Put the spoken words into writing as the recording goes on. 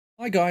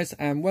Hi guys,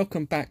 and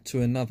welcome back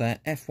to another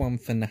F1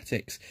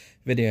 Fanatics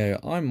video.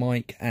 I'm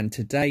Mike, and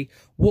today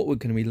what we're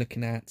going to be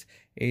looking at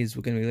is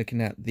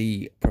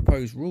the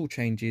proposed rule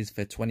changes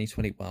for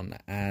 2021,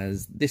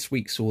 as this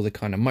week saw the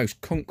kind of most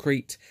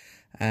concrete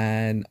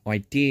and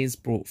ideas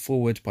brought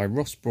forward by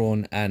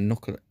Brawn and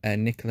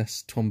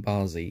Nicholas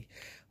Tombazis.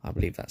 I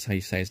believe that's how you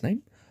say his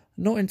name.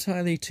 Not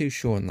entirely too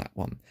sure on that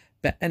one,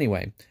 but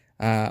anyway.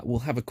 We'll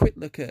have a quick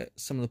look at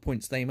some of the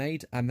points they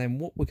made, and then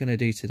what we're going to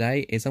do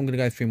today is I'm going to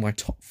go through my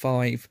top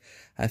 5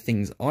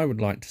 things I would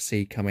like to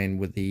see come in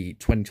with the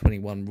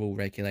 2021 rule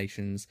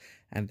regulations,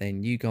 and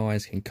then you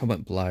guys can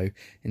comment below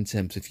in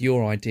terms of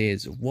your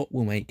ideas of what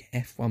will make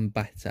F1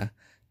 better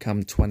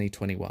come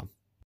 2021.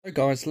 So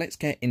guys, let's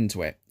get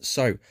into it.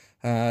 So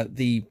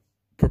the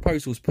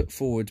proposals put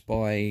forward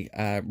by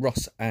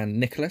Ross and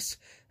Nicholas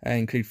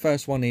include,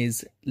 first one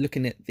is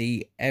looking at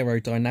the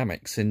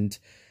aerodynamics and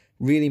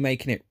really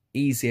making it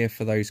easier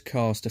for those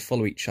cars to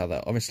follow each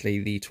other. Obviously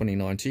the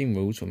 2019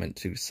 rules were meant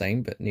to do the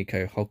same, but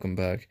Nico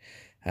Hülkenberg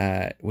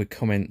with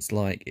comments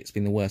like it's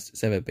been the worst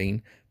it's ever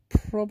been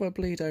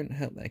probably don't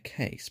help their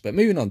case. But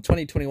moving on,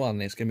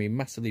 2021, it's going to be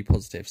massively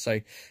positive. So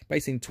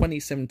basically in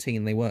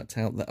 2017 they worked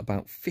out that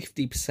about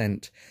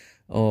 50%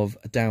 of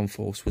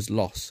downforce was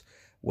lost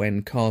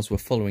when cars were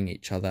following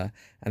each other,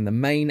 and the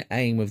main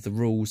aim of the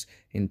rules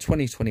in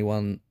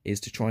 2021 is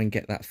to try and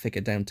get that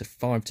figure down to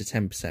 5 to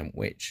 10%,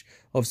 which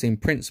obviously in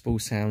principle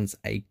sounds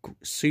a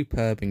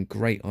superb and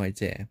great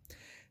idea.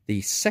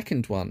 The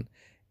second one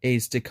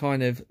is to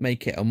kind of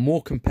make it a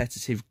more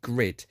competitive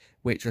grid,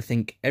 which I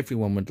think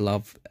everyone would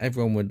love.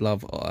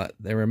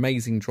 There are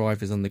amazing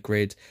drivers on the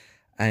grid,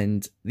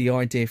 and the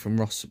idea from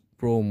Ross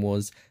Brawn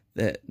was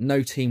that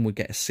no team would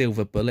get a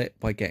silver bullet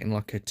by getting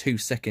like a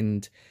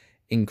 2-second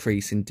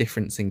increase in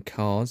difference in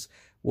cars.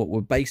 What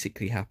would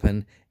basically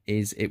happen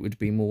is it would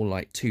be more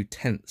like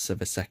 0.2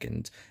 of a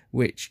second,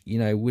 which, you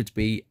know, would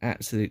be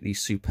absolutely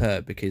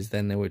superb, because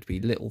then there would be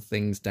little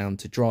things down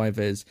to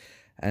drivers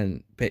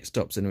and pit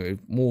stops, and it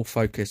would more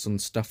focus on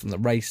stuff on the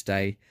race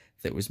day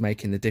that was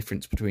making the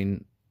difference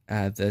between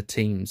the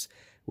teams,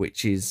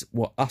 which is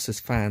what us as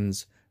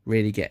fans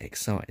really get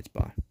excited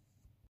by.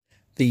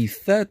 The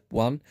third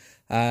one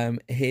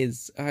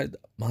is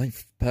my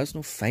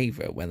personal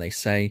favourite, when they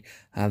say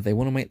they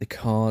want to make the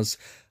cars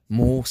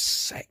more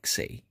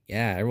sexy.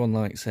 Yeah, everyone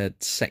likes a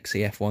sexy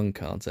F1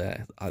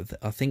 car.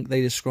 I think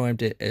they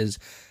described it as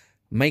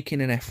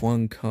making an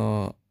F1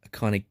 car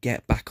kind of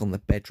get back on the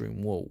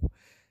bedroom wall.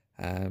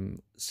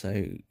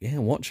 So yeah,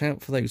 watch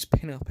out for those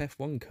pin-up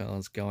F1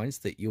 cars, guys,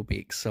 that you'll be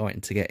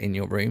excited to get in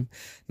your room.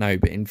 No,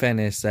 but in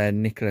fairness,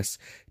 Nicholas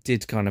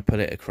did kind of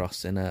put it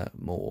across in a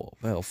more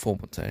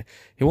formal tone.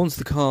 He wants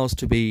the cars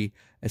to be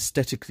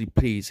aesthetically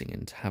pleasing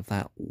and to have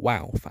that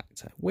wow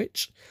factor,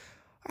 which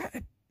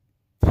I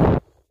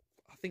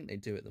think they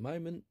do at the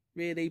moment,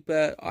 really,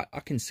 but I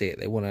can see it.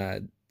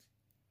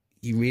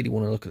 You really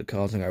want to look at the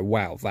cars and go,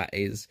 wow, that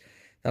is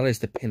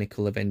the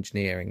pinnacle of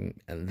engineering,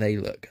 and they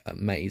look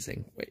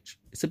amazing, which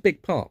is a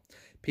big part.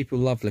 People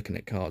love looking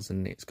at cars,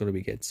 and it's got to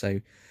be good.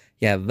 So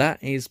yeah,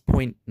 that is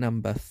point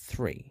number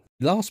 3.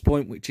 Last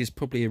point, which is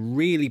probably a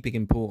really big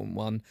important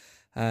one,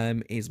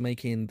 is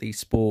making the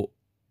sport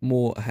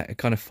more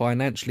kind of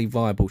financially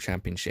viable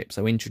championship.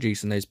 So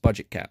introducing those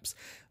budget caps.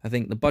 I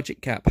think the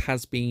budget cap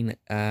has been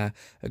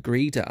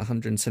agreed at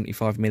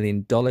 $175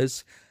 million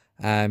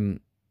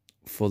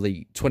for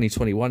the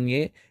 2021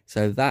 year,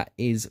 so that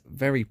is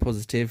very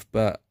positive.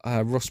 But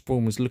Ross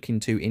Brawn was looking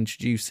to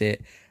introduce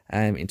it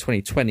in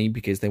 2020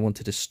 because they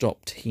wanted to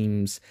stop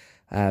teams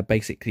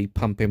basically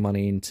pumping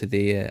money into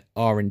the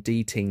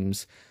R&D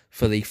teams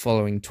for the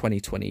following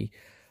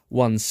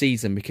 2021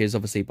 season, because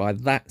obviously by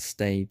that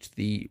stage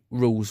the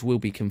rules will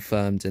be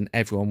confirmed and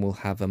everyone will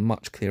have a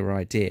much clearer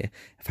idea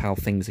of how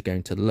things are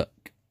going to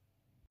look.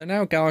 So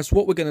now, guys,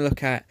 what we're going to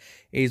look at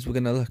is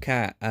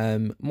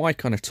my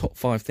kind of top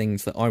 5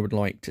 things that I would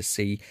like to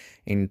see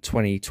in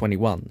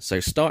 2021. So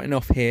starting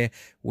off here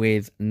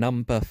with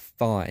number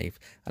 5.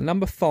 And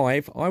number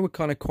 5, I would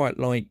kind of quite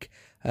like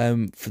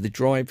for the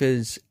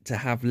drivers to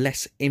have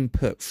less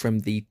input from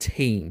the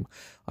team.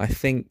 I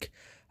think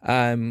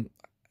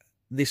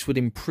this would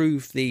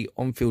improve the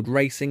on-field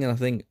racing, and I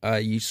think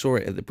you saw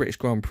it at the British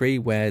Grand Prix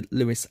where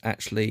Lewis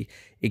actually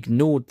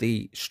ignored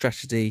the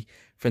strategy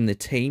from the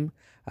team,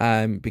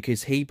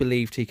 because he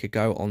believed he could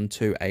go on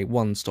to a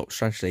one-stop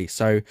strategy.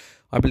 So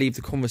I believe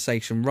the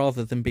conversation,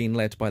 rather than being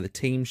led by the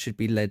team, should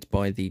be led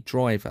by the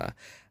driver,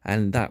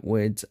 and that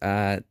would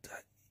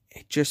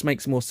it just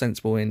makes more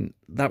sensible, and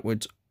that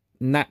would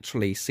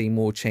naturally see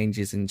more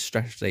changes in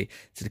strategy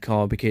to the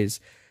car, because,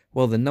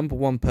 well, the number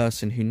one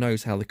person who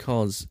knows how the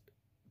car's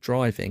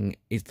driving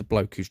is the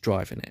bloke who's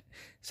driving it.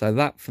 So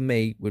that for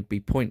me would be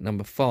point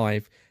number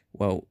 5,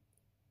 well,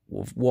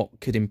 of what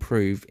could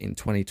improve in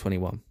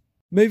 2021.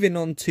 Moving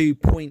on to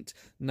point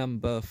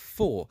number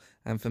 4,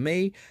 and for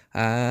me,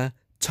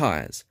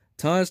 tyres.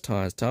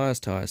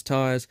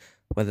 Tyres.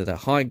 Whether they're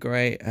high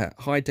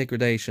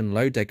degradation,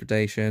 low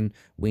degradation,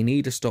 we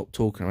need to stop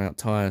talking about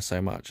tyres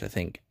so much. I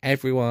think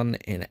everyone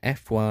in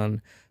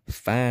F1,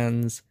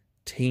 fans,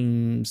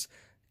 teams,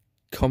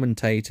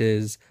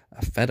 commentators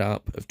are fed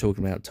up of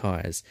talking about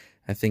tyres.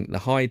 I think the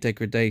high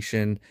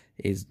degradation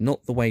is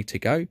not the way to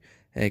go.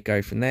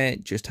 Go from there,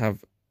 just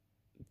have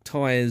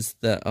tyres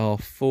that are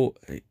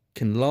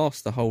can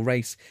last the whole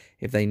race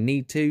if they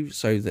need to,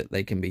 so that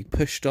they can be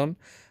pushed on.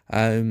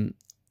 And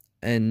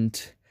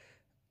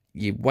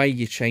the way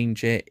you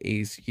change it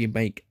is you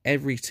make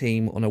every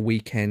team on a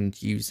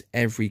weekend use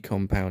every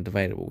compound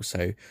available.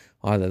 So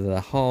either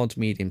the hard,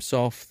 medium,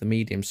 soft, the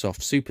medium,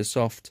 soft, super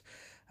soft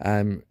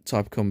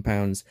type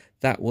compounds.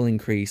 That will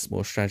increase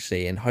more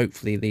strategy and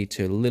hopefully lead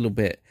to a little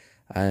bit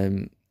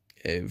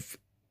of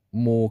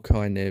more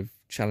kind of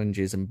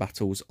challenges and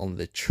battles on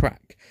the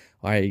track.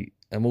 I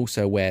am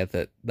also aware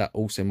that that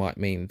also might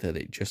mean that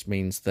it just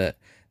means that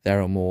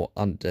there are more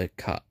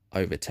undercut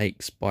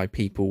overtakes by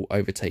people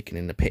overtaking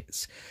in the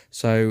pits.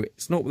 So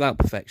it's not without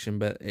perfection,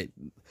 but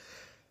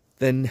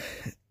then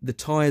the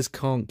tyres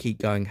can't keep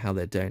going how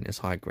they're doing as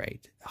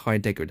high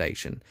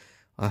degradation.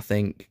 I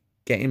think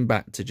getting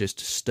back to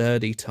just a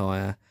sturdy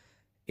tyre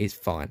is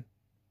fine.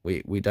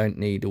 We don't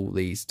need all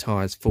these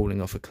tyres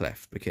falling off a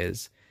cliff,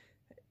 because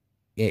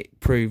it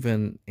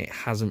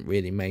hasn't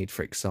really made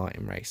for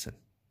exciting racing.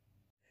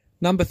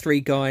 Number 3,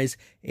 guys,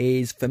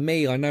 is, for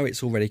me, I know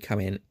it's already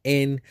coming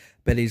in,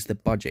 but is the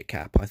budget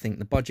cap. I think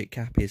the budget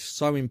cap is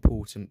so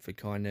important for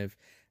kind of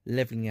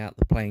leveling out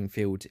the playing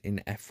field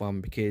in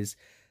F1, because,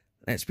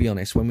 let's be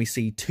honest, when we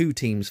see 2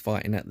 teams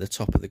fighting at the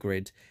top of the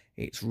grid,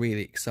 it's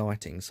really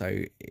exciting.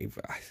 So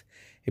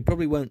it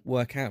probably won't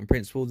work out in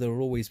principle. There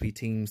will always be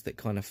teams that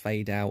kind of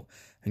fade out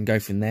and go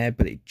from there,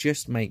 but it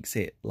just makes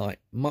it like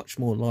much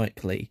more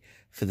likely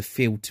for the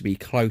field to be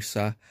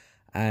closer,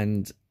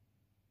 and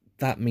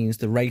that means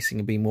the racing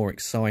will be more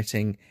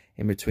exciting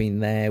in between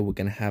there. We're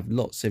going to have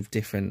lots of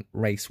different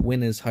race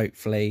winners,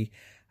 hopefully,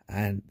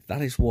 and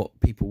that is what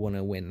people want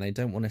to win. They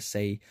don't want to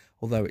see,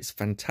 although it's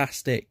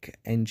fantastic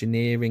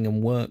engineering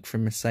and work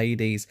from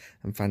Mercedes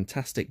and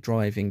fantastic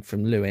driving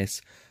from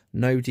Lewis,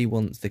 nobody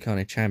wants the kind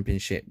of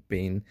championship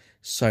being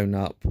sewn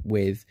up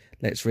with,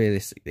 let's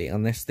realistically,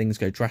 unless things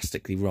go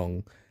drastically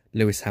wrong,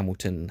 Lewis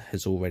Hamilton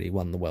has already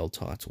won the world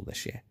title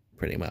this year,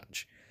 pretty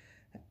much.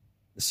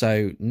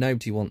 So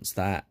nobody wants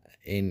that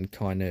in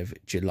kind of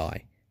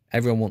July.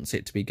 Everyone wants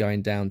it to be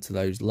going down to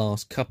those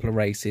last couple of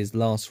races,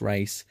 last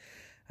race,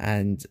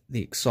 and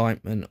the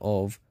excitement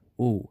of,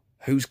 oh,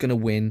 who's going to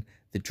win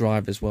the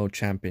Drivers' World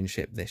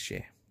Championship this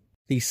year?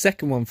 The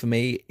second one for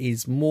me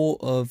is more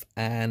of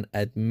an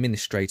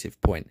administrative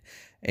point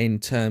in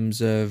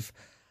terms of,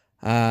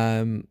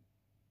 I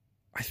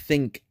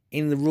think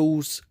in the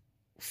rules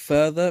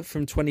further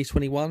from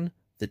 2021,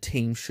 the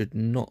team should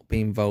not be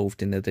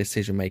involved in the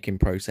decision-making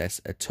process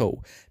at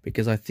all,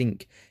 because I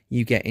think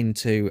you get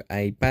into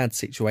a bad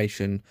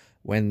situation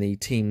when the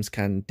teams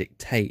can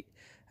dictate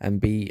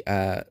and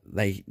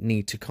they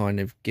need to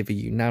kind of give a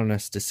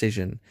unanimous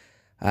decision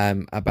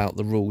about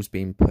the rules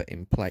being put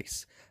in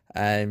place,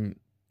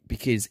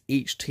 because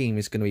each team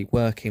is going to be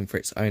working for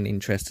its own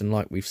interest, and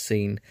like we've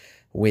seen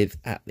with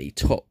at the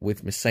top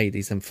with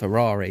Mercedes and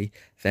Ferrari,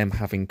 them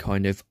having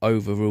kind of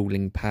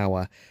overruling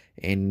power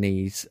in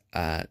these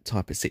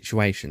type of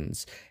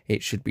situations.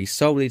 It should be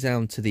solely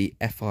down to the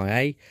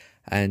FIA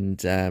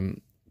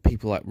and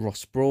people like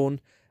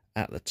Brawn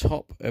at the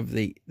top of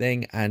the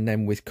thing, and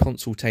then with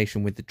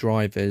consultation with the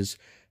drivers,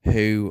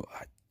 who,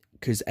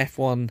 because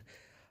F1,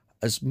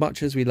 as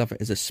much as we love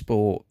it as a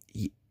sport,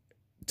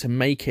 to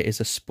make it as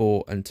a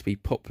sport and to be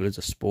popular as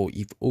a sport,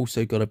 you've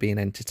also got to be an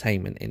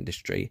entertainment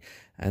industry,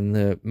 and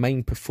the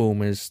main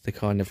performers, the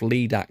kind of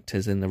lead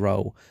actors in the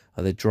role,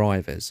 are the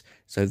drivers.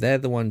 So they're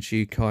the ones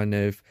you kind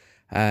of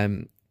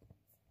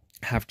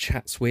have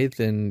chats with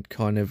and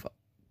kind of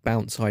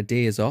bounce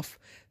ideas off.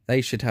 They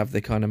should have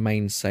the kind of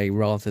main say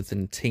rather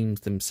than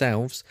teams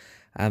themselves,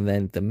 and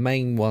then the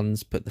main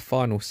ones, but the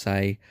final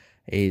say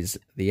is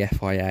the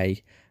FIA,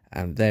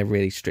 and they're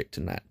really strict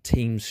on that.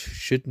 Teams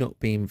should not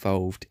be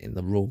involved in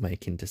the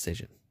rule-making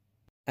decision.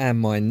 And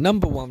my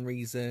number 1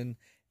 reason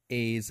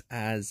is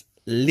as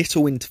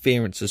little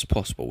interference as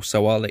possible.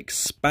 So I'll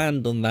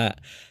expand on that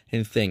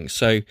in things.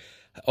 So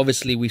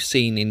obviously we've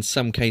seen in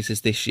some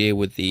cases this year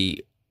with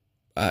the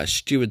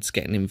stewards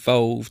getting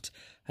involved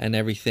and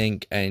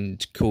everything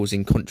and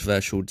causing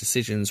controversial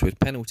decisions with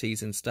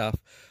penalties and stuff.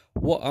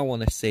 What I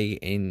want to see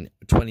in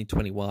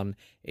 2021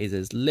 is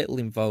as little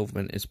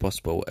involvement as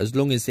possible. As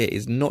long as it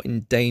is not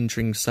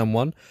endangering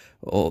someone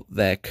or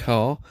their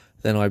car,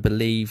 then I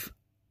believe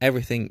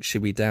everything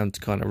should be down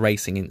to kind of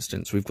racing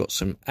incidents. We've got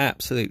some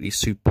absolutely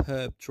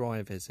superb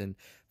drivers in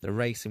the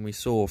racing we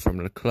saw from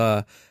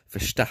Leclerc,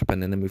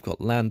 Verstappen, and then we've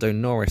got Lando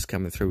Norris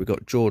coming through. We've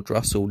got George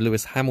Russell.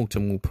 Lewis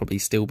Hamilton will probably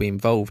still be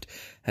involved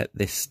at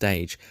this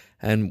stage.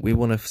 And we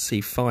want to see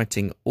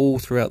fighting all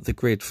throughout the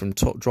grid from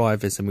top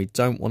drivers, and we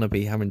don't want to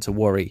be having to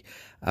worry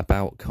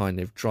about kind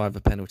of driver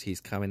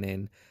penalties coming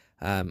in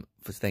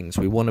for things.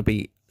 We want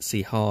to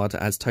see hard,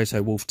 as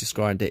Toto Wolff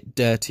described it,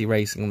 dirty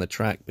racing on the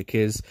track,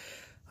 because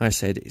I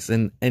said it's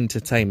an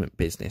entertainment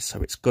business,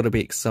 so it's got to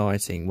be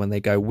exciting when they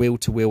go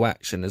wheel-to-wheel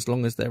action. As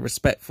long as they're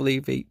respectful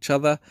of each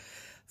other,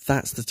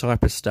 That's the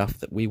type of stuff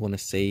that we want to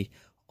see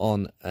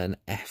on an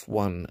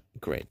F1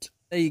 grid.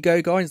 There you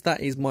go, guys. That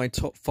is my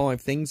top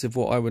 5 things of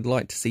what I would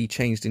like to see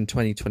changed in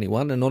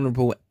 2021. An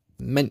honourable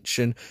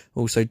mention,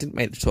 also didn't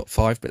make the top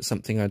 5, but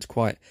something I'd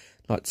quite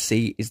like to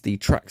see is the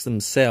tracks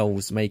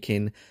themselves,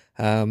 making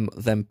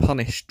them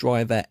punish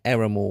driver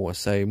error more.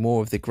 So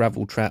more of the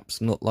gravel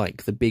traps, not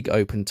like the big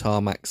open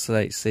tarmac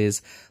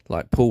races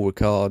like Paul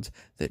Ricard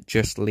that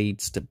just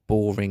leads to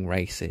boring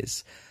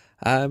races.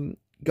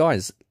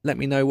 Guys, let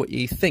me know what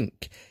you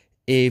think.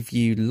 If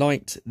you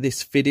liked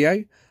this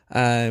video,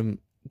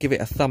 give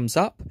it a thumbs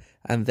up,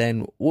 and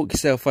then walk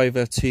yourself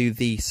over to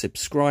the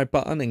subscribe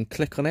button and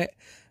click on it.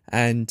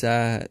 And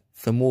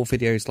for more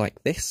videos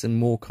like this and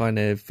more kind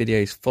of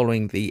videos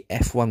following the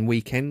F1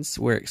 weekends,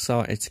 we're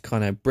excited to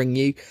kind of bring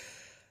you.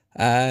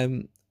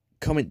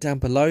 Comment down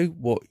below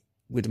what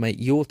would make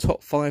your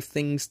top 5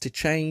 things to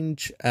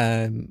change,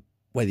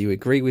 whether you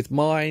agree with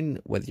mine,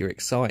 whether you're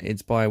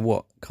excited by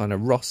what kind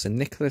of Ross and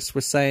Nicholas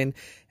were saying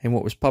in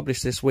what was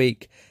published this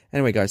week.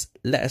 Anyway, guys,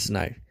 let us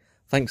know.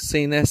 Thanks for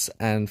seeing this,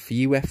 and for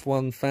you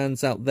F1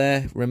 fans out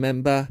there,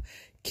 remember,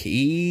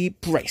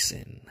 keep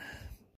racing.